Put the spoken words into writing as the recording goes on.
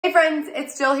Hey friends,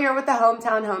 it's Jill here with the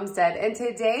Hometown Homestead, and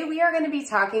today we are going to be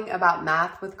talking about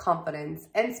math with confidence,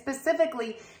 and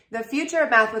specifically the future of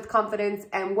math with confidence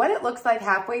and what it looks like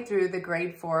halfway through the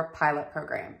grade 4 pilot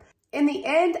program. In the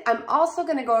end, I'm also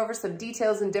going to go over some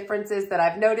details and differences that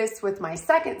I've noticed with my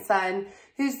second son,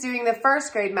 who's doing the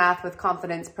first grade math with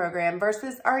confidence program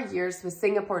versus our years with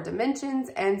Singapore Dimensions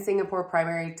and Singapore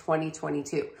Primary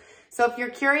 2022. So if you're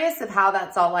curious of how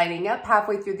that's all lining up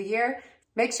halfway through the year,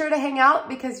 make sure to hang out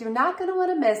because you're not going to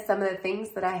want to miss some of the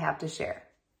things that I have to share.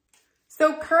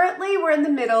 So currently we're in the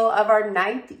middle of our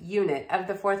 9th unit of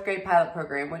the 4th grade pilot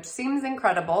program, which seems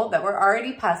incredible that we're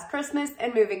already past Christmas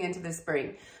and moving into the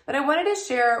spring. But I wanted to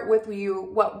share with you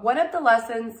what one of the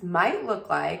lessons might look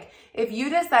like if you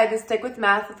decide to stick with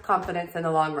math with confidence in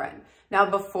the long run. Now,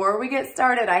 before we get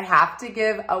started, I have to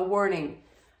give a warning.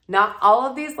 Not all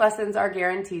of these lessons are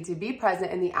guaranteed to be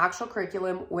present in the actual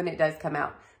curriculum when it does come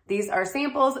out. These are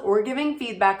samples, we're giving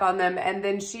feedback on them, and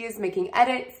then she is making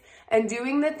edits and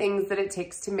doing the things that it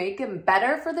takes to make them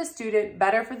better for the student,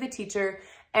 better for the teacher,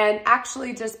 and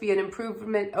actually just be an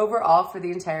improvement overall for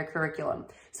the entire curriculum.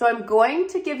 So I'm going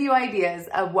to give you ideas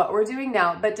of what we're doing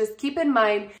now, but just keep in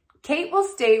mind, Kate will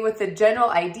stay with the general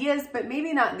ideas, but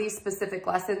maybe not these specific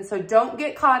lessons. So don't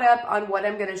get caught up on what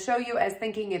I'm going to show you as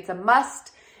thinking it's a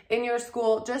must in your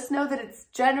school. Just know that it's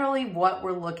generally what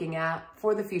we're looking at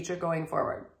for the future going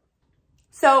forward.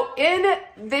 So in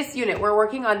this unit, we're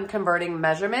working on converting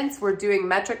measurements. We're doing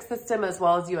metric system as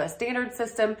well as US standard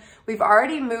system. We've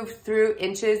already moved through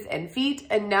inches and feet,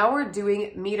 and now we're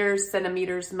doing meters,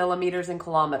 centimeters, millimeters, and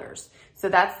kilometers. So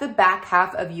that's the back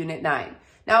half of unit 9.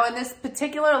 Now in this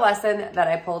particular lesson that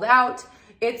I pulled out,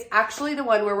 it's actually the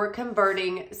one where we're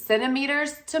converting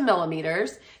centimeters to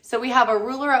millimeters. So we have a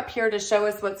ruler up here to show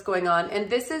us what's going on. And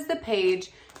this is the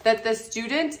page that the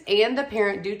student and the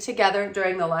parent do together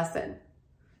during the lesson.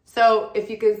 So if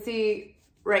you can see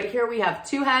right here, we have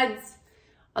 2 heads.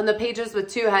 On the pages with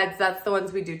 2 heads, that's the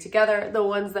ones we do together. The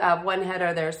ones that have 1 head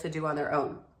are theirs to do on their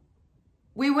own.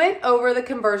 We went over the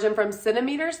conversion from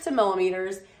centimeters to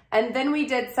millimeters, and then we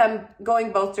did some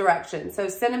going both directions. So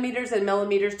centimeters and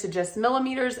millimeters to just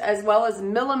millimeters, as well as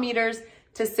millimeters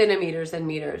to centimeters and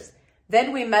meters.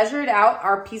 Then we measured out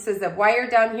our pieces of wire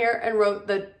down here and wrote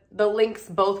the links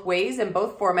both ways in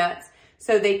both formats,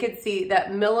 so they could see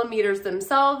that millimeters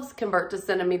themselves convert to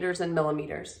centimeters and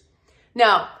millimeters.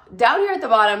 Now, down here at the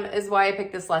bottom is why I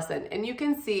picked this lesson. And you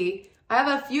can see I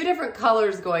have a few different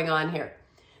colors going on here.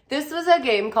 This was a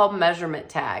game called Measurement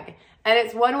Tag. And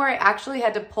it's one where I actually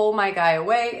had to pull my guy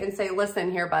away and say,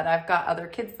 listen here, bud, I've got other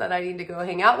kids that I need to go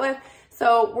hang out with.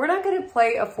 So we're not gonna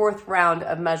play a 4th round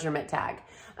of Measurement Tag.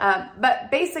 But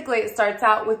basically it starts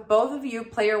out with both of you,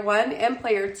 player 1 and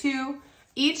player 2,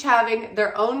 each having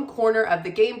their own corner of the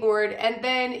game board, and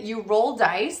then you roll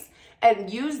dice and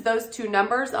use those 2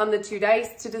 numbers on the 2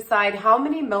 dice to decide how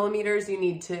many millimeters you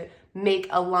need to make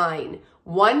a line.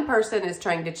 One person is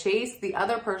trying to chase, the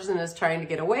other person is trying to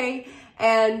get away,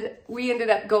 and we ended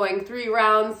up going 3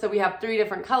 rounds, so we have 3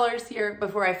 different colors here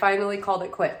before I finally called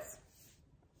it quits.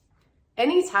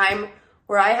 Anytime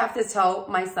where I have to tell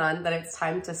my son that it's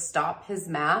time to stop his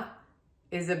math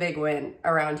is a big win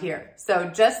around here. So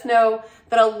just know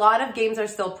that a lot of games are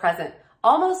still present.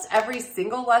 Almost every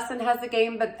single lesson has a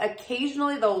game, but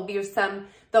occasionally there will be some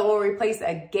that will replace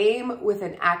a game with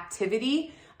an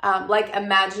activity, like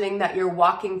imagining that you're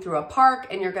walking through a park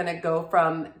and you're gonna go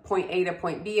from point A to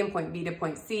point B and point B to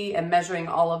point C and measuring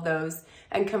all of those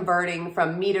and converting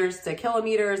from meters to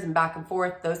kilometers and back and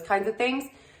forth, those kinds of things.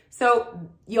 So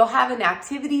you'll have an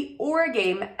activity or a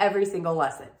game every single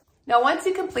lesson. Now, once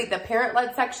you complete the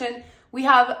parent-led section, we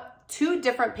have 2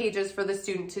 different pages for the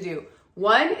student to do.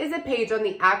 One is a page on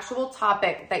the actual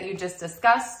topic that you just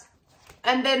discussed,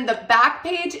 and then the back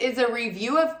page is a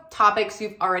review of topics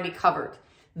you've already covered.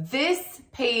 This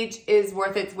page is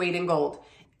worth its weight in gold.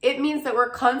 It means that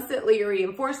we're constantly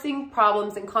reinforcing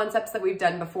problems and concepts that we've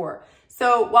done before.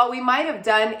 So while we might have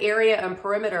done area and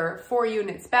perimeter 4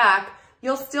 units back,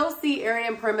 you'll still see area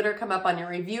and perimeter come up on your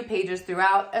review pages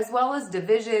throughout, as well as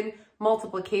division,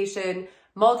 multiplication,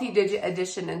 multi-digit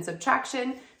addition and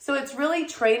subtraction. So it's really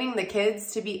training the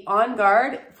kids to be on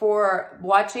guard for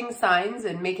watching signs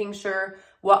and making sure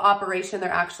what operation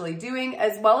they're actually doing,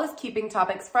 as well as keeping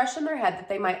topics fresh in their head that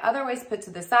they might otherwise put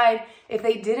to the side if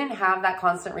they didn't have that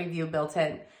constant review built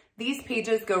in. These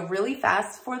pages go really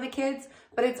fast for the kids,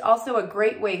 but it's also a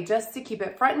great way just to keep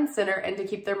it front and center and to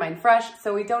keep their mind fresh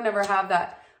so we don't ever have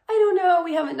that, I don't know,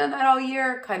 we haven't done that all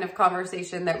year kind of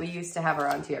conversation that we used to have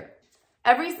around here.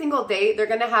 Every single day, they're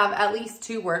gonna have at least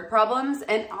 2 word problems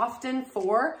and often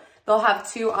 4. They'll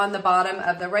have 2 on the bottom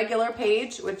of the regular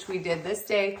page, which we did this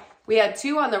day, We had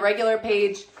 2 on the regular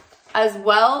page as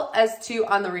well as 2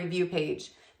 on the review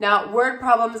page. Now, word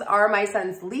problems are my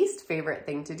son's least favorite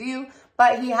thing to do,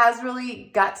 but he has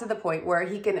really got to the point where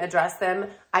he can address them,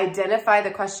 identify the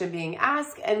question being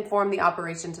asked, and form the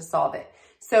operation to solve it.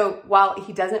 So while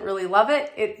he doesn't really love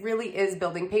it, it really is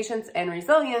building patience and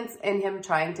resilience in him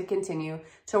trying to continue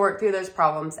to work through those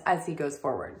problems as he goes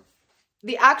forward.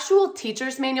 The actual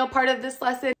teacher's manual part of this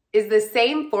lesson is the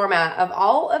same format of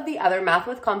all of the other Math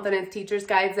with Confidence teacher's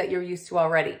guides that you're used to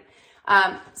already.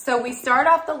 So we start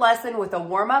off the lesson with a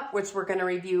warm-up, which we're going to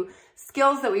review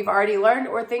skills that we've already learned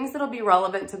or things that'll be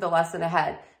relevant to the lesson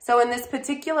ahead. So in this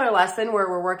particular lesson where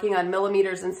we're working on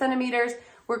millimeters and centimeters,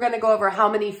 we're going to go over how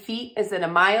many feet is in a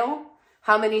mile,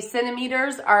 how many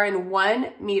centimeters are in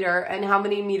 1 meter, and how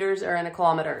many meters are in a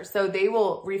kilometer. So they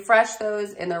will refresh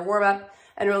those in their warm-up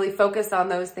and really focus on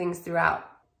those things throughout.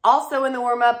 Also in the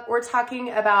warm-up, we're talking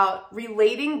about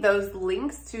relating those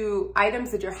links to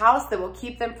items at your house that will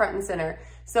keep them front and center.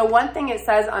 So one thing it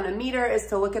says on a meter is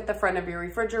to look at the front of your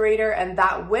refrigerator, and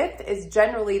that width is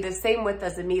generally the same width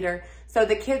as a meter. So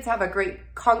the kids have a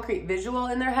great concrete visual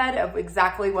in their head of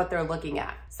exactly what they're looking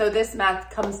at. So this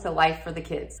math comes to life for the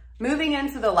kids. Moving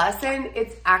into the lesson,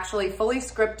 it's actually fully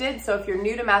scripted. So if you're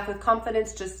new to Math with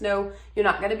Confidence, just know you're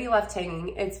not gonna be left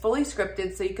hanging. It's fully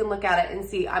scripted, so you can look at it and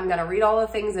see, I'm gonna read all the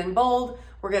things in bold.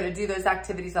 We're gonna do those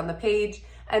activities on the page.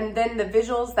 And then the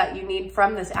visuals that you need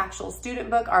from this actual student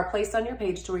book are placed on your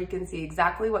page to where you can see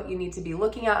exactly what you need to be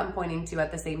looking at and pointing to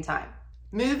at the same time.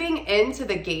 Moving into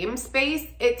the game space,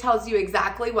 it tells you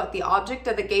exactly what the object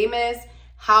of the game is,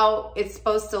 how it's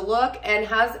supposed to look, and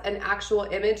has an actual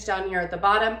image down here at the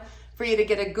bottom for you to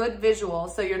get a good visual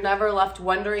so you're never left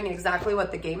wondering exactly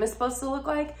what the game is supposed to look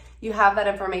like. You have that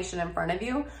information in front of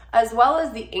you, as well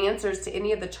as the answers to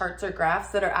any of the charts or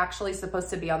graphs that are actually supposed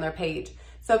to be on their page.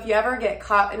 So if you ever get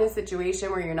caught in a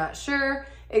situation where you're not sure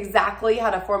exactly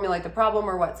how to formulate the problem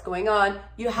or what's going on,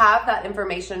 you have that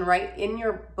information right in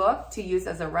your book to use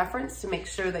as a reference to make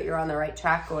sure that you're on the right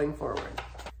track going forward.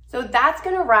 So that's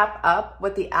gonna wrap up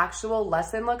what the actual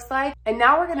lesson looks like. And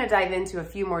now we're gonna dive into a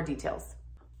few more details.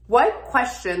 One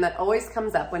question that always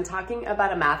comes up when talking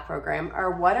about a math program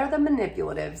are what are the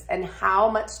manipulatives and how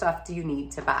much stuff do you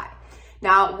need to buy?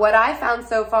 Now, what I found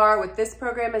so far with this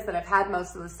program is that I've had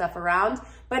most of the stuff around,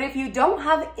 but if you don't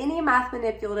have any math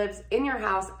manipulatives in your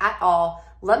house at all,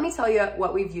 let me tell you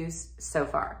what we've used so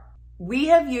far. We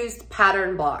have used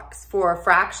pattern blocks for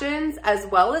fractions as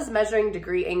well as measuring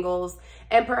degree angles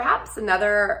and perhaps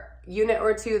another unit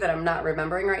or two that I'm not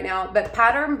remembering right now, but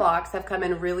pattern blocks have come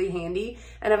in really handy,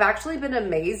 and I've actually been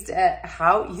amazed at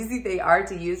how easy they are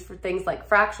to use for things like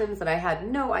fractions that I had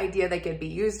no idea they could be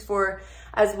used for,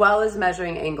 as well as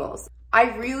measuring angles.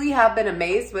 I really have been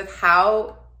amazed with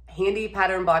how handy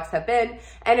pattern blocks have been.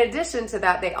 In addition to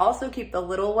that, they also keep the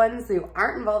little ones who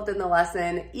aren't involved in the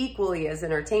lesson equally as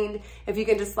entertained if you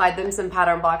can just slide them some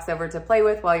pattern blocks over to play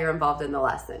with while you're involved in the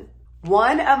lesson.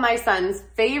 One of my son's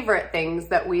favorite things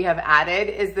that we have added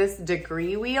is this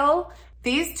degree wheel.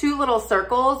 These 2 little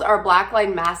circles are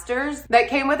Blackline Masters that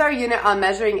came with our unit on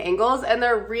measuring angles, and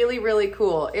they're really, really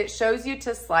cool. It shows you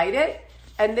to slide it,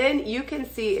 and then you can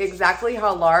see exactly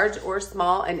how large or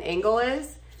small an angle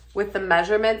is with the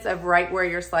measurements of right where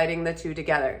you're sliding the 2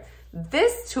 together.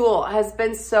 This tool has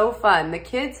been so fun. The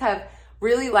kids have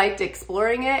really liked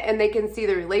exploring it, and they can see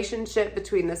the relationship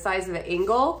between the size of the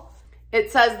angle. It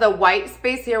says the white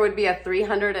space here would be a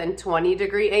 320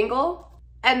 degree angle.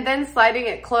 And then sliding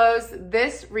it closed,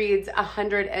 this reads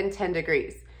 110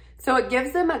 degrees. So it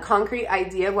gives them a concrete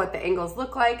idea of what the angles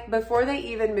look like before they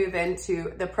even move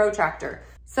into the protractor.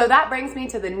 So that brings me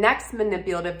to the next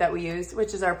manipulative that we use,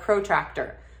 which is our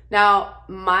protractor. Now,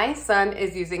 my son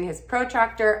is using his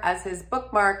protractor as his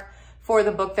bookmark for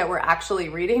the book that we're actually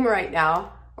reading right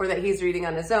now, or that he's reading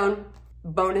on his own.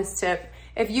 Bonus tip.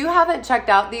 If you haven't checked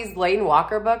out these Lane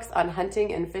Walker books on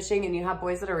hunting and fishing and you have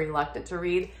boys that are reluctant to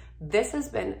read, this has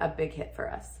been a big hit for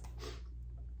us.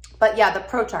 But yeah, the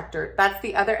protractor, that's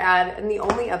the other ad and the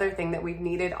only other thing that we've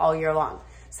needed all year long.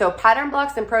 So pattern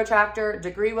blocks and protractor,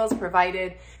 degree wheels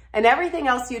provided, and everything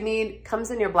else you need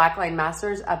comes in your Blackline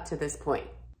Masters up to this point.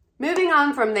 Moving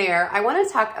on from there, I want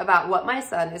to talk about what my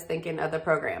son is thinking of the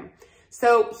program.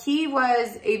 So he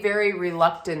was a very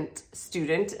reluctant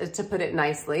student, to put it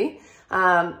nicely.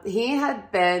 He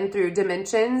had been through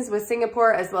Dimensions with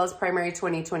Singapore as well as Primary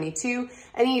 2022,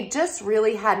 and he just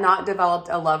really had not developed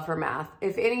a love for math.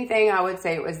 If anything, I would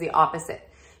say it was the opposite.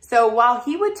 So while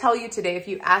he would tell you today, if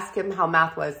you ask him how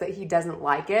math was, that he doesn't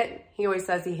like it, he always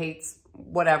says he hates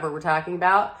whatever we're talking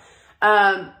about.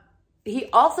 He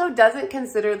also doesn't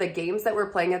consider the games that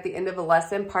we're playing at the end of a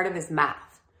lesson part of his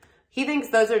math. He thinks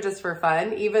those are just for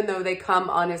fun, even though they come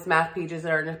on his math pages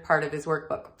that are part of his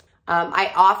workbook.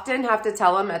 I often have to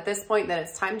tell him at this point that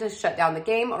it's time to shut down the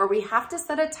game, or we have to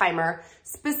set a timer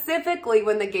specifically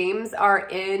when the games are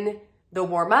in the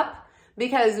warm-up,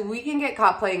 because we can get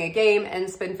caught playing a game and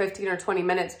spend 15 or 20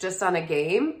 minutes just on a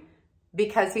game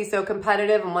because he's so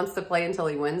competitive and wants to play until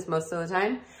he wins most of the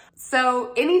time.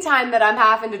 So anytime that I'm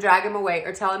having to drag him away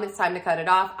or tell him it's time to cut it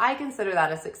off, I consider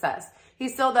that a success. He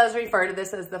still does refer to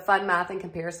this as the fun math in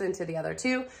comparison to the other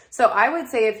two. So I would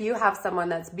say if you have someone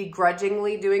that's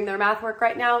begrudgingly doing their math work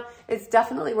right now, it's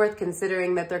definitely worth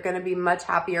considering that they're going to be much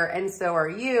happier, and so are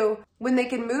you, when they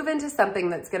can move into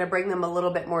something that's going to bring them a little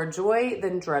bit more joy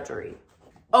than drudgery.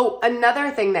 Oh,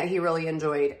 another thing that he really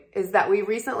enjoyed is that we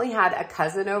recently had a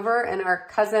cousin over, and our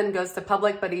cousin goes to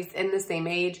public, but he's in the same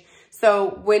age.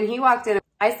 So when he walked in,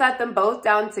 I sat them both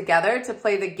down together to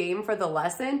play the game for the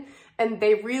lesson, and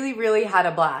they really, really had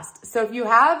a blast. So if you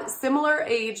have similar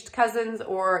aged cousins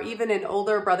or even an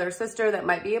older brother or sister that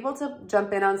might be able to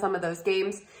jump in on some of those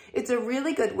games, it's a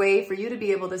really good way for you to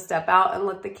be able to step out and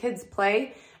let the kids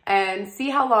play and see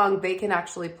how long they can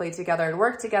actually play together and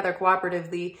work together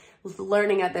cooperatively,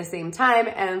 learning at the same time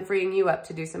and freeing you up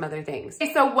to do some other things.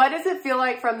 Okay, so what does it feel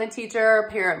like from the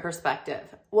teacher-parent perspective?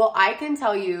 Well, I can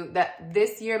tell you that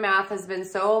this year math has been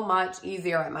so much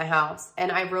easier at my house,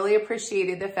 and I really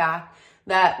appreciated the fact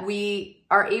that we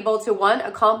are able to, one,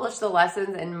 accomplish the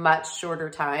lessons in much shorter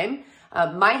time.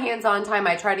 My hands-on time,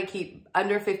 I try to keep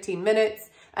under 15 minutes,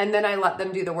 and then I let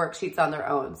them do the worksheets on their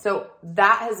own. So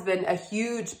that has been a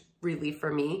huge relief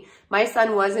for me. My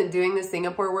son wasn't doing the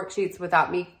Singapore worksheets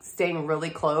without me staying really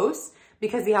close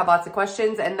because he had lots of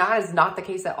questions, and that is not the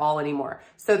case at all anymore.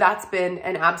 So that's been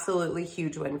an absolutely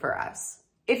huge win for us.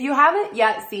 If you haven't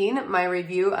yet seen my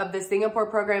review of the Singapore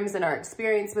programs and our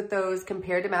experience with those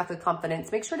compared to Math with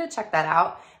Confidence, make sure to check that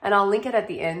out, and I'll link it at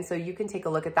the end so you can take a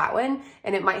look at that one,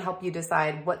 and it might help you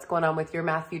decide what's going on with your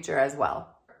math future as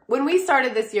well. When we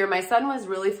started this year, my son was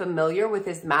really familiar with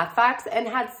his math facts and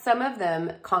had some of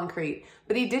them concrete,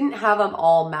 but he didn't have them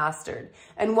all mastered.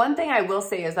 And one thing I will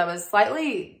say is I was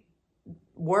slightly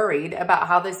worried about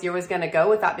how this year was going to go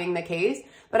with that being the case,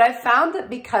 but I found that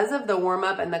because of the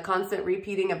warm-up and the constant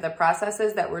repeating of the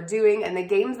processes that we're doing and the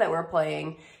games that we're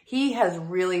playing, he has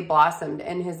really blossomed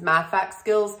in his math fact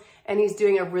skills, and he's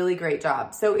doing a really great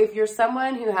job. So if you're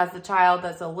someone who has a child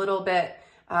that's a little bit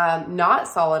not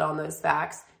solid on those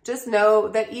facts, just know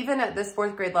that even at this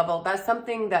 4th grade level, that's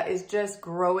something that is just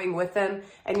growing with them,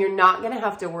 and you're not going to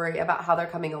have to worry about how they're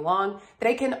coming along.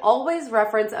 They can always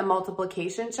reference a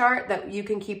multiplication chart that you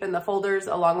can keep in the folders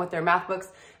along with their math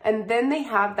books, and then they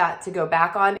have that to go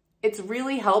back on. It's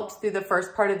really helped through the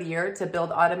first part of the year to build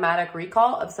automatic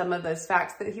recall of some of those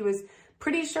facts that he was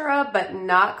pretty sure of, but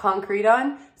not concrete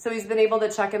on. So he's been able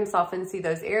to check himself and see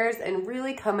those errors and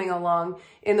really coming along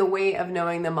in the way of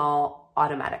knowing them all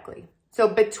automatically. So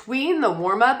between the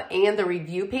warm-up and the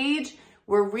review page,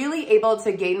 we're really able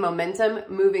to gain momentum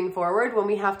moving forward when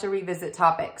we have to revisit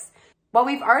topics. While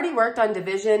we've already worked on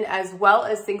division as well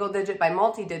as single-digit by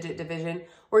multi-digit division,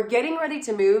 we're getting ready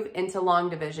to move into long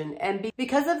division. And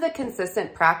because of the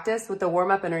consistent practice with the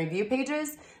warm-up and review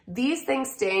pages, these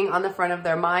things staying on the front of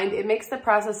their mind, it makes the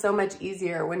process so much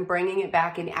easier when bringing it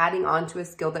back and adding on to a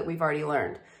skill that we've already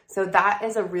learned. So that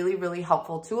is a really, really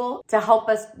helpful tool to help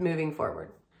us moving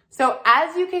forward. So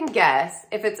as you can guess,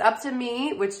 if it's up to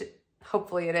me, which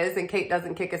hopefully it is, and Kate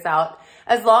doesn't kick us out,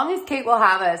 as long as Kate will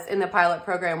have us in the pilot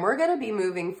program, we're going to be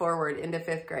moving forward into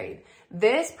 5th grade.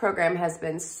 This program has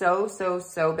been so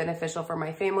beneficial for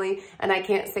my family, and I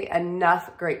can't say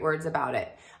enough great words about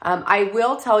it. I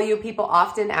will tell you, people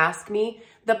often ask me,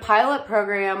 the pilot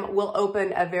program will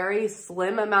open a very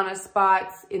slim amount of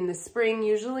spots in the spring,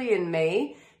 usually in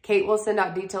May. Kate will send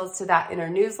out details to that in her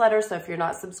newsletter, so if you're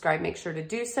not subscribed, make sure to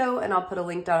do so, and I'll put a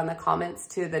link down in the comments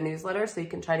to the newsletter so you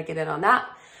can try to get in on that.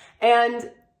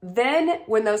 And then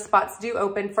when those spots do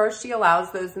open, first she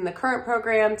allows those in the current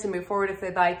program to move forward if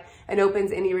they'd like, and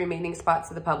opens any remaining spots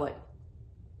to the public.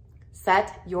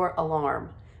 Set your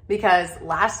alarm, because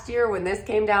last year when this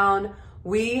came down,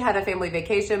 we had a family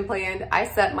vacation planned. I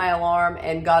set my alarm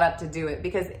and got up to do it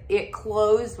because it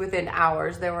closed within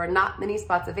hours. There were not many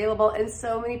spots available, and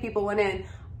so many people went in,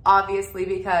 obviously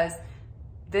because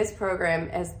this program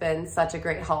has been such a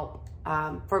great help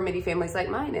for many families like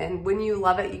mine. And when you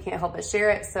love it, you can't help but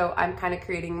share it. So I'm kind of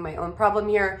creating my own problem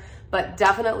here, but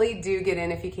definitely do get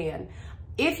in if you can.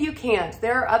 If you can't,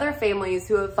 there are other families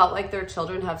who have felt like their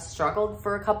children have struggled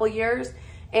for a couple years,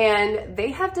 and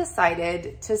they have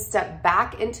decided to step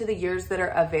back into the years that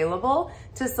are available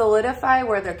to solidify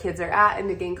where their kids are at and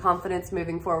to gain confidence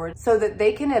moving forward so that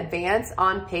they can advance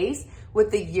on pace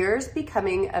with the years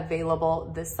becoming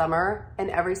available this summer and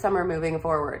every summer moving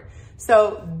forward.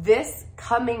 So this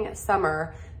coming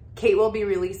summer, Kate will be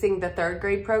releasing the 3rd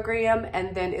grade program,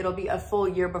 and then it'll be a full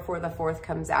year before the 4th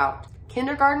comes out.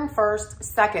 Kindergarten 1st,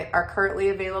 2nd are currently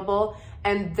available,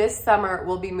 and this summer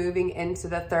we'll be moving into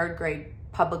the 3rd grade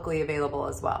publicly available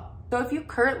as well. So if you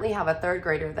currently have a 3rd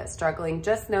grader that's struggling,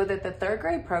 just know that the 3rd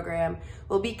grade program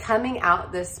will be coming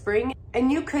out this spring,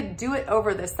 and you could do it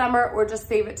over the summer or just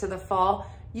save it to the fall.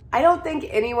 I don't think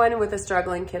anyone with a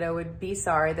struggling kiddo would be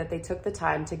sorry that they took the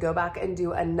time to go back and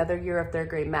do another year of 3rd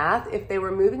grade math if they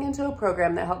were moving into a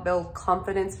program that helped build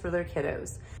confidence for their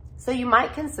kiddos. So you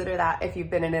might consider that if you've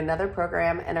been in another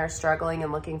program and are struggling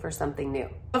and looking for something new.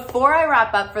 Before I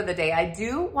wrap up for the day, I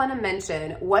do want to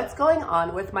mention what's going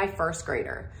on with my 1st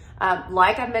grader.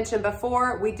 Like I've mentioned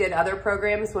before, we did other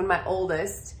programs when my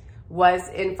oldest was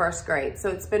in 1st grade. So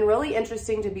it's been really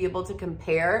interesting to be able to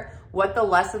compare what the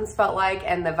lessons felt like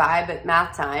and the vibe at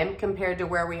math time compared to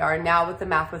where we are now with the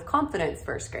Math with Confidence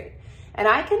 1st grade. And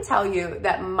I can tell you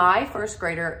that my 1st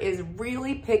grader is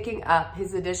really picking up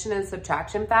his addition and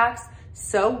subtraction facts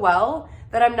so well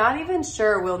that I'm not even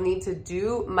sure we'll need to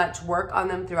do much work on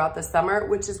them throughout the summer,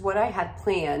 which is what I had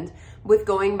planned with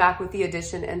going back with the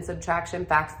addition and subtraction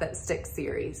facts that stick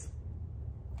series.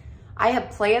 I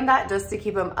had planned that just to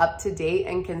keep them up to date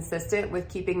and consistent with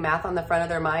keeping math on the front of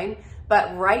their mind.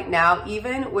 But right now,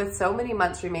 even with so many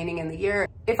months remaining in the year,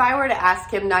 if I were to ask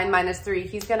him 9 minus 3,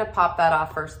 he's gonna pop that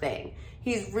off first thing.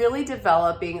 He's really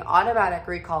developing automatic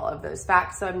recall of those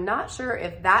facts. So I'm not sure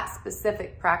if that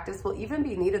specific practice will even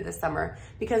be needed this summer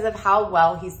because of how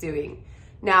well he's doing.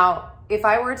 Now, if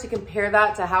I were to compare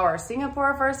that to how our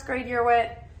Singapore 1st grade year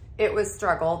went, it was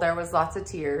struggle. There was lots of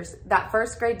tears. That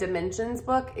 1st grade dimensions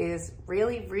book is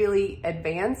really, really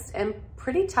advanced and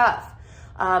pretty tough.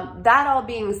 That all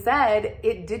being said,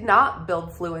 it did not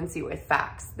build fluency with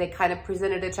facts. They kind of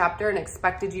presented a chapter and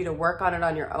expected you to work on it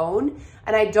on your own.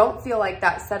 And I don't feel like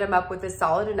that set them up with a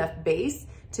solid enough base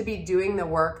to be doing the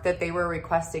work that they were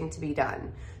requesting to be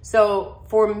done. So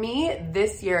for me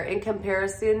this year, in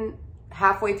comparison,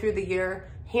 halfway through the year,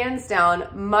 hands down,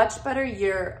 much better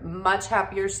year, much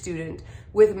happier student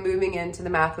with moving into the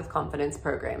Math with Confidence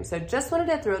program. So just wanted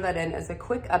to throw that in as a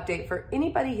quick update for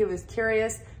anybody who is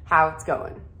curious how it's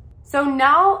going. So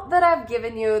now that I've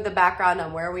given you the background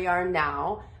on where we are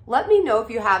now, let me know if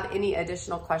you have any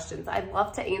additional questions. I'd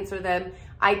love to answer them.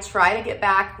 I try to get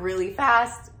back really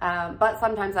fast, but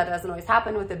sometimes that doesn't always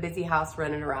happen with a busy house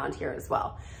running around here as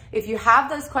well. If you have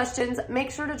those questions,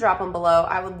 make sure to drop them below.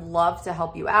 I would love to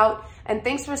help you out. And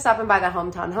thanks for stopping by the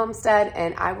Hometown Homestead,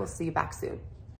 and I will see you back soon.